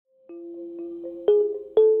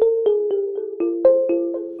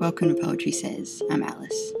Welcome to Poetry Says. I'm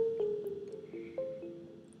Alice.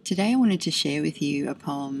 Today I wanted to share with you a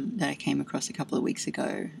poem that I came across a couple of weeks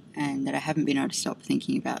ago and that I haven't been able to stop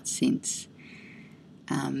thinking about since.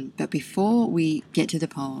 But before we get to the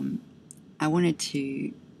poem, I wanted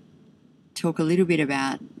to talk a little bit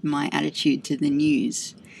about my attitude to the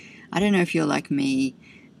news. I don't know if you're like me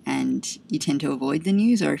and you tend to avoid the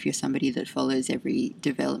news, or if you're somebody that follows every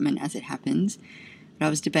development as it happens. But I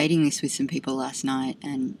was debating this with some people last night,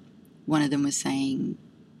 and one of them was saying,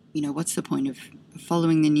 what's the point of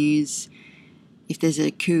following the news? If there's a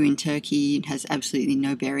coup in Turkey, it has absolutely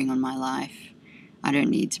no bearing on my life. I don't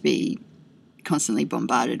need to be constantly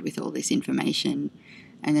bombarded with all this information.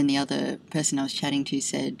 And then the other person I was chatting to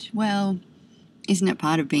said, well, isn't it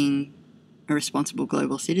part of being a responsible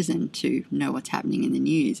global citizen to know what's happening in the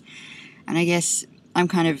news? And I guess I'm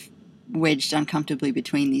kind of wedged uncomfortably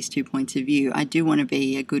between these 2 points of view. I do want to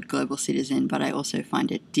be a good global citizen, but I also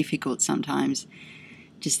find it difficult sometimes,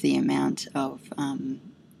 just the amount of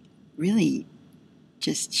really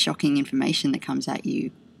just shocking information that comes at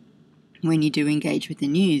you when you do engage with the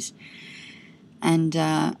news. And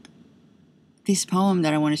this poem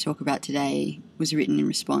that I want to talk about today was written in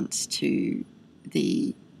response to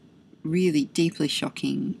the really deeply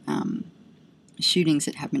shocking shootings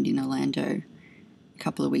that happened in Orlando a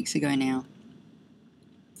couple of weeks ago now.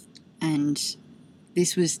 And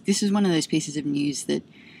this was one of those pieces of news that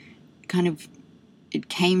kind of, it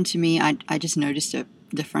came to me. I just noticed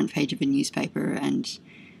the front page of a newspaper and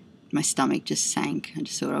my stomach just sank. I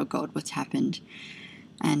just thought, oh God, what's happened?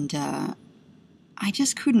 And I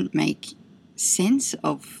just couldn't make sense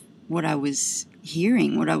of what I was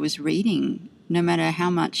hearing, what I was reading. No matter how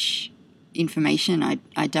much information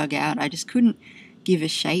I dug out, I just couldn't give a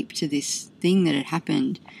shape to this thing that had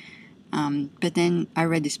happened. But then I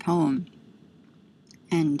read this poem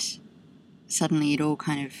and suddenly it all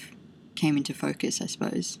kind of came into focus, I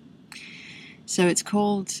suppose. So it's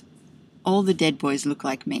called All the Dead Boys Look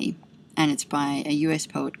Like Me, and it's by a US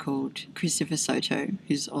poet called Christopher Soto,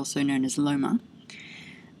 who's also known as Loma.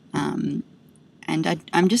 And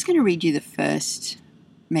I'm just going to read you the first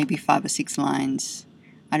maybe 5 or 6 lines.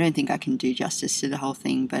 I don't think I can do justice to the whole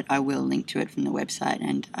thing, but I will link to it from the website,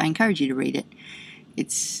 and I encourage you to read it.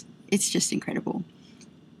 It's just incredible.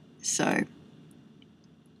 So,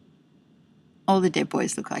 all the dead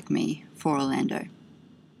boys look like me, for Orlando.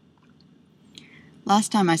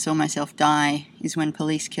 Last time I saw myself die is when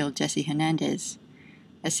police killed Jesse Hernandez,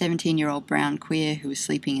 a 17-year-old brown queer who was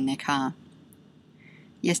sleeping in their car.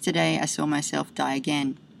 Yesterday I saw myself die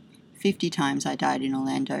again. 50 times I died in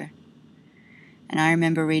Orlando. And I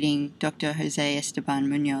remember reading Dr. Jose Esteban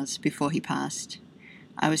Munoz before he passed.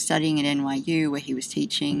 I was studying at NYU where he was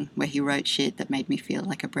teaching, where he wrote shit that made me feel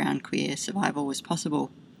like a brown queer survival was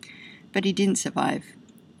possible. But he didn't survive.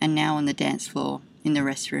 And now on the dance floor, in the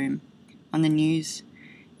restroom, on the news,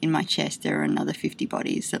 in my chest there are another 50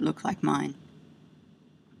 bodies that look like mine.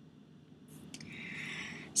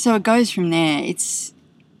 So it goes from there. It's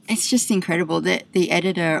just incredible that the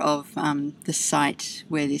editor of the site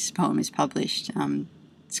where this poem is published,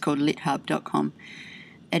 it's called lithub.com,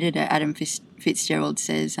 editor Adam Fitzgerald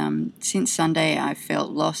says, since Sunday I've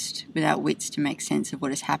felt lost, without wits to make sense of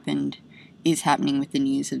what is happening with the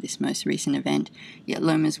news of this most recent event, yet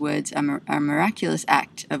Loma's words are a miraculous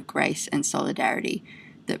act of grace and solidarity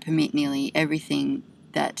that permit nearly everything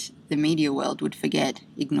that the media world would forget,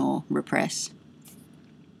 ignore, repress.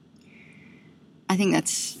 I think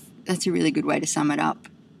that's a really good way to sum it up.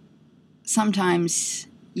 Sometimes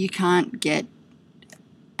you can't get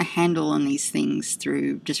a handle on these things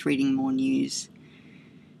through just reading more news.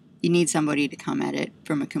 You need somebody to come at it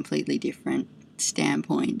from a completely different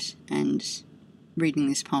standpoint, and reading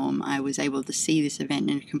this poem I was able to see this event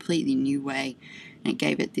in a completely new way, and it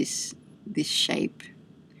gave it this shape.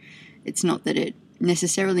 It's not that it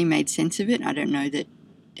necessarily made sense of it. I don't know that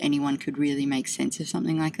anyone could really make sense of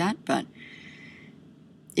something like that, but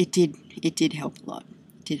it did help a lot.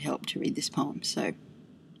 It did help to read this poem, so I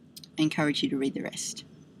encourage you to read the rest.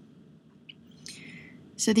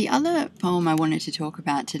 So the other poem I wanted to talk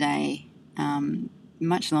about today,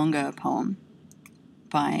 much longer poem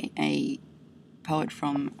by a poet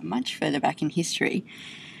from much further back in history,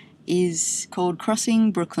 is called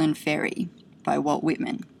Crossing Brooklyn Ferry by Walt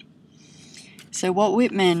Whitman. So Walt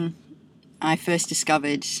Whitman I first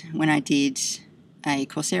discovered when I did a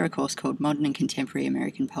Coursera course called Modern and Contemporary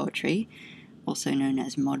American Poetry, also known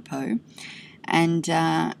as ModPo.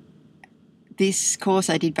 And this course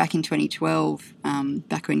I did back in 2012,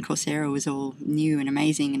 back when Coursera was all new and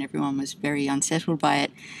amazing and everyone was very unsettled by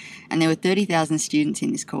it. And there were 30,000 students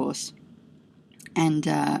in this course. And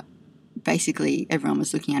basically everyone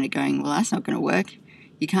was looking at it going, well, that's not going to work.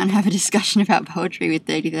 You can't have a discussion about poetry with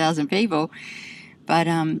 30,000 people. But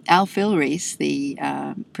Al Filreis, the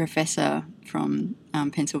professor from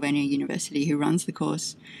Pennsylvania University who runs the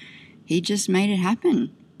course, he just made it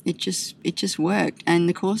happen. It just worked. And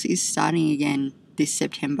the course is starting again this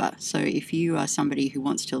September. So if you are somebody who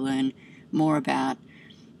wants to learn more about,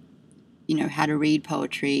 how to read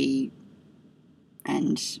poetry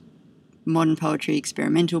and modern poetry,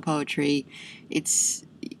 experimental poetry,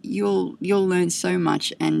 you'll learn so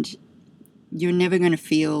much, and you're never going to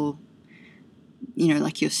feel,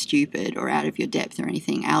 like you're stupid or out of your depth or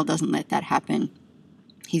anything. Al doesn't let that happen.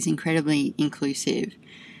 He's incredibly inclusive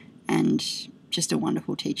and just a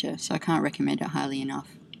wonderful teacher, so I can't recommend it highly enough.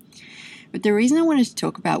 But the reason I wanted to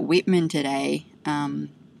talk about Whitman today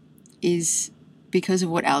is because of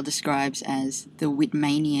what Al describes as the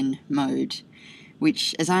Whitmanian mode,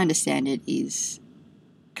 which, as I understand it, is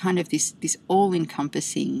kind of this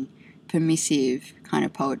all-encompassing, permissive kind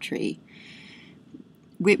of poetry.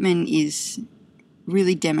 Whitman is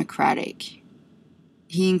really democratic.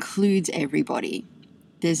 He includes everybody.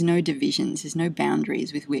 There's no divisions, there's no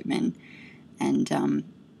boundaries with Whitman. And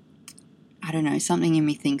I don't know, something in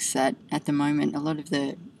me thinks that at the moment a lot of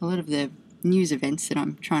the news events that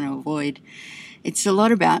I'm trying to avoid, it's a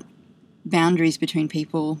lot about boundaries between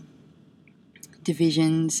people,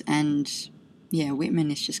 divisions, and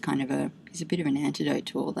Whitman is just he's a bit of an antidote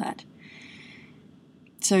to all that.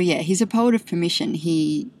 So he's a poet of permission.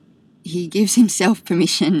 He gives himself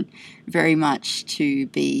permission very much to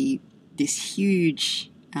be this huge,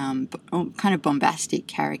 kind of bombastic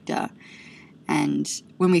character. And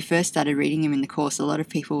when we first started reading him in the course, a lot of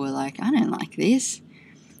people were like, I don't like this.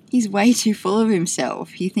 He's way too full of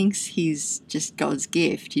himself. He thinks he's just God's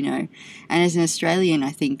gift, And as an Australian,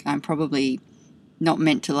 I think I'm probably not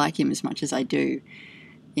meant to like him as much as I do.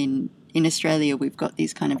 In Australia, we've got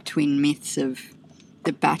these kind of twin myths of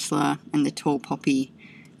the battler and the tall poppy.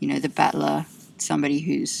 The battler, somebody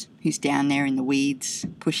who's down there in the weeds,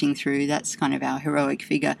 pushing through. That's kind of our heroic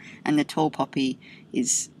figure. And the tall poppy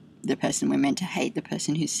is the person we're meant to hate, the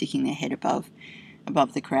person who's sticking their head above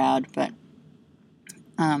the crowd. But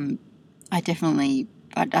I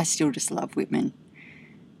still just love Whitman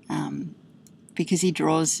because he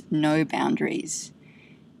draws no boundaries.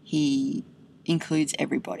 He includes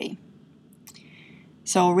everybody.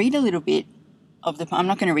 So I'll read a little bit of I'm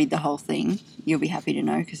not going to read the whole thing. You'll be happy to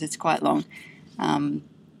know because it's quite long. But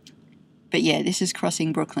this is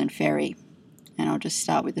Crossing Brooklyn Ferry, and I'll just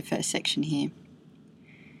start with the first section here.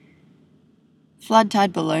 Flood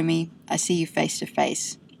tide below me, I see you face to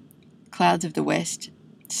face. Clouds of the west,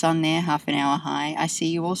 sun there half an hour high, I see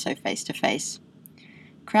you also face to face.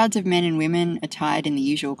 Crowds of men and women attired in the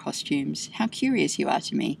usual costumes, how curious you are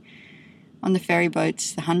to me. On the ferry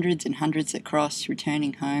boats, the hundreds and hundreds that cross,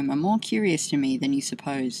 returning home, are more curious to me than you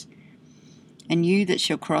suppose. And you that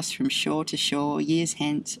shall cross from shore to shore years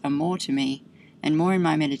hence are more to me, and more in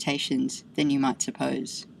my meditations than you might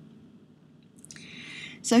suppose.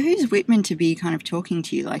 So who's Whitman to be kind of talking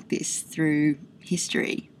to you like this through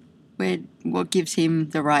history? What gives him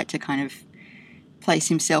the right to kind of place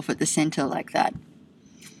himself at the centre like that?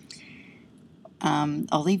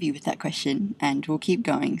 I'll leave you with that question and we'll keep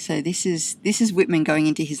going. So this is Whitman going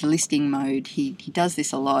into his listing mode. He does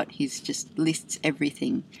this a lot. He just lists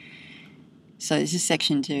everything. So this is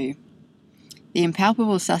section 2. The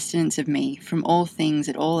impalpable sustenance of me from all things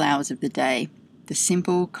at all hours of the day, the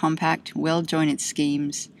simple, compact, well-jointed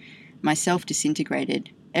schemes, myself disintegrated,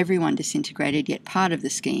 everyone disintegrated, yet part of the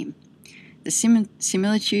scheme, the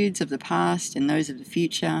similitudes of the past and those of the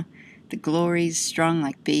future, the glories strung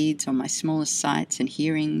like beads on my smallest sights and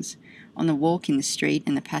hearings, on the walk in the street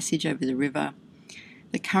and the passage over the river,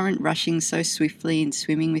 the current rushing so swiftly and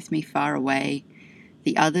swimming with me far away,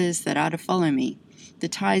 the others that are to follow me, the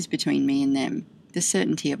ties between me and them, the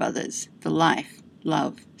certainty of others, the life,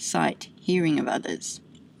 love, sight, hearing of others.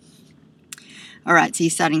 All right, so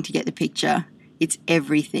you're starting to get the picture. It's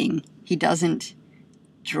everything. He doesn't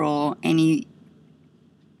draw any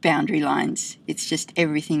boundary lines. It's just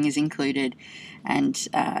everything is included. And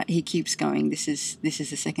he keeps going. This is the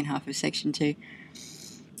second half of section 2.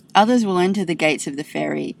 Others will enter the gates of the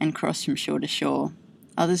ferry and cross from shore to shore.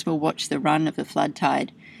 Others will watch the run of the flood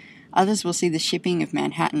tide. Others will see the shipping of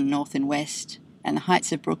Manhattan north and west, and the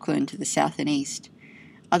heights of Brooklyn to the south and east.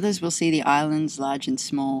 Others will see the islands large and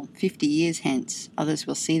small. 50 years hence, others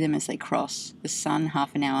will see them as they cross, the sun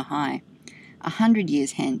half an hour high. 100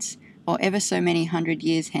 years hence, or ever so many 100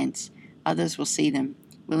 years hence, others will see them,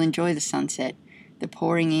 will enjoy the sunset, the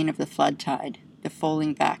pouring in of the flood tide, the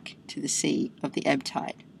falling back to the sea of the ebb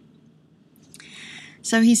tide.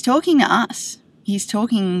 So he's talking to us. He's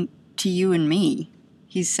talking to you and me.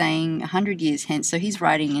 He's saying 100 years hence. So he's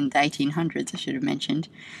writing in the 1800s, I should have mentioned.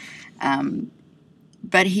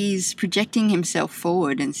 But he's projecting himself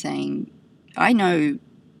forward and saying, I know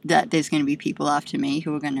that there's going to be people after me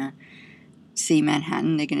who are going to see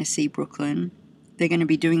Manhattan. They're going to see Brooklyn. They're going to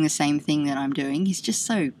be doing the same thing that I'm doing. He's just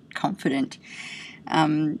so confident.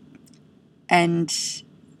 And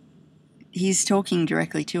he's talking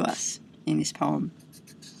directly to us in this poem.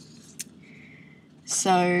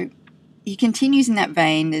 So he continues in that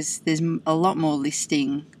vein. There's a lot more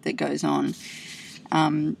listing that goes on.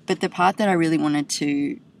 But the part that I really wanted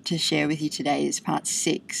to share with you today is part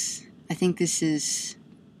 6. I think this is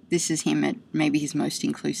him at maybe his most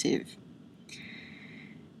inclusive.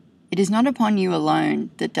 It is not upon you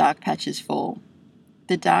alone that dark patches fall.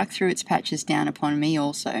 The dark threw its patches down upon me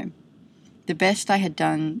also. The best I had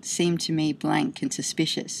done seemed to me blank and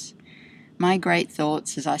suspicious. My great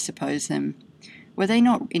thoughts, as I suppose them, were they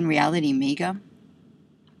not in reality meagre?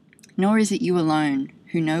 Nor is it you alone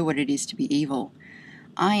who know what it is to be evil.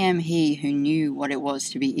 I am he who knew what it was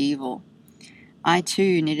to be evil. I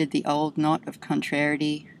too knitted the old knot of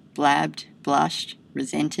contrariety, blabbed, blushed,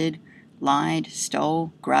 resented, lied,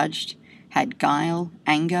 stole, grudged, had guile,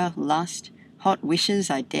 anger, lust, hot wishes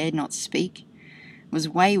I dared not speak, was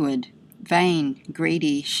wayward, vain,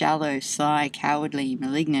 greedy, shallow, sly, cowardly,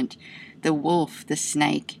 malignant, the wolf, the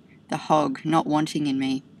snake, the hog not wanting in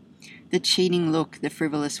me, the cheating look, the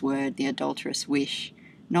frivolous word, the adulterous wish,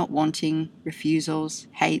 not wanting, refusals,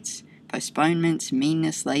 hates, postponements,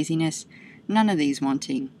 meanness, laziness, none of these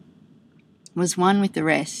wanting, was one with the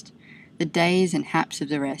rest, the days and haps of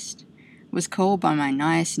the rest, was called by my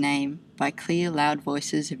nighest name, by clear loud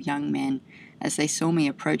voices of young men, as they saw me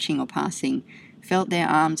approaching or passing, felt their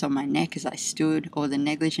arms on my neck as I stood, or the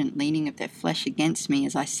negligent leaning of their flesh against me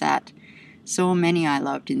as I sat, saw many I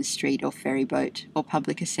loved in the street or ferry boat or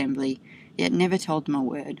public assembly, yet never told them a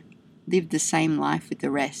word, lived the same life with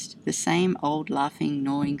the rest, the same old laughing,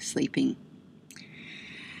 gnawing, sleeping.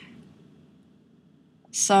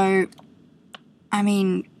 So, I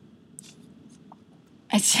mean,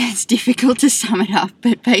 it's difficult to sum it up,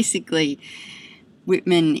 but basically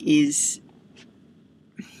Whitman he's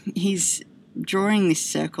drawing this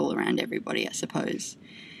circle around everybody, I suppose,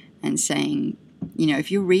 and saying,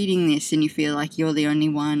 if you're reading this and you feel like you're the only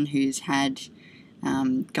one who's had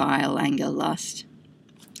guile, anger, lust,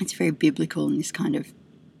 it's very biblical in this kind of,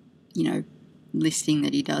 listing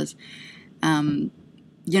that he does.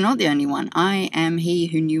 You're not the only one. I am he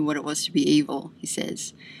who knew what it was to be evil, he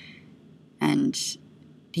says. And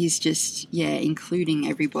he's just, including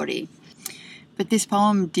everybody. But this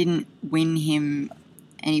poem didn't win him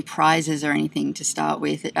any prizes or anything to start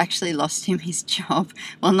with. It actually lost him his job.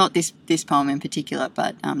 Well, not this poem in particular,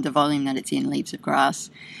 but the volume that it's in, Leaves of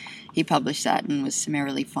Grass. He published that and was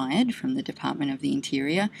summarily fired from the Department of the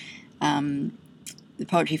Interior. The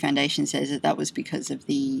Poetry Foundation says that was because of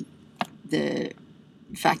the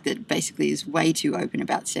fact that basically is way too open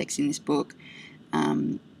about sex in this book.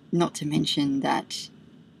 Not to mention that,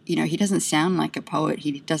 he doesn't sound like a poet.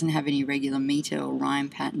 He doesn't have any regular meter or rhyme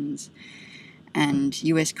patterns. And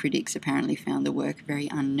US critics apparently found the work very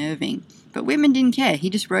unnerving. But Whitman didn't care. He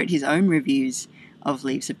just wrote his own reviews of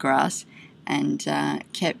Leaves of Grass and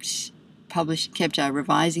kept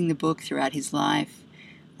revising the book throughout his life.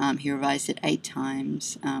 He revised it 8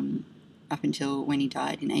 times up until when he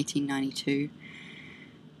died in 1892.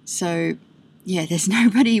 So, there's no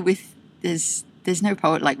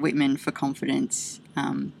poet like Whitman for confidence,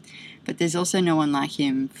 but there's also no one like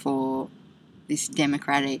him for this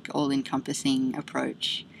democratic, all-encompassing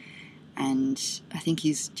approach. And I think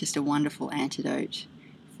he's just a wonderful antidote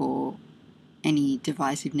for any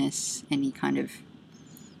divisiveness, any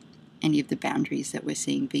of the boundaries that we're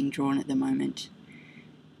seeing being drawn at the moment.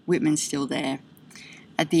 Whitman's still there.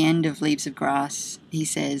 At the end of Leaves of Grass, he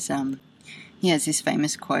says, he has this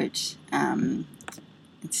famous quote.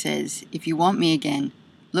 It says, "If you want me again,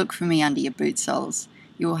 look for me under your boot soles.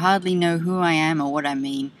 You will hardly know who I am or what I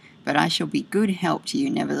mean, but I shall be good help to you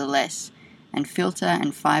nevertheless, and filter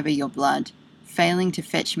and fibre your blood. Failing to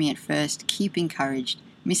fetch me at first, keep encouraged.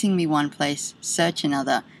 Missing me one place, search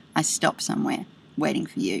another. I stop somewhere, waiting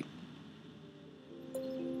for you."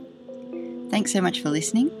 Thanks so much for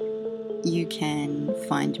listening. You can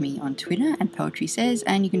find me on Twitter at Poetry Says,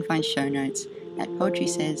 and you can find show notes at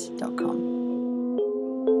poetrysays.com.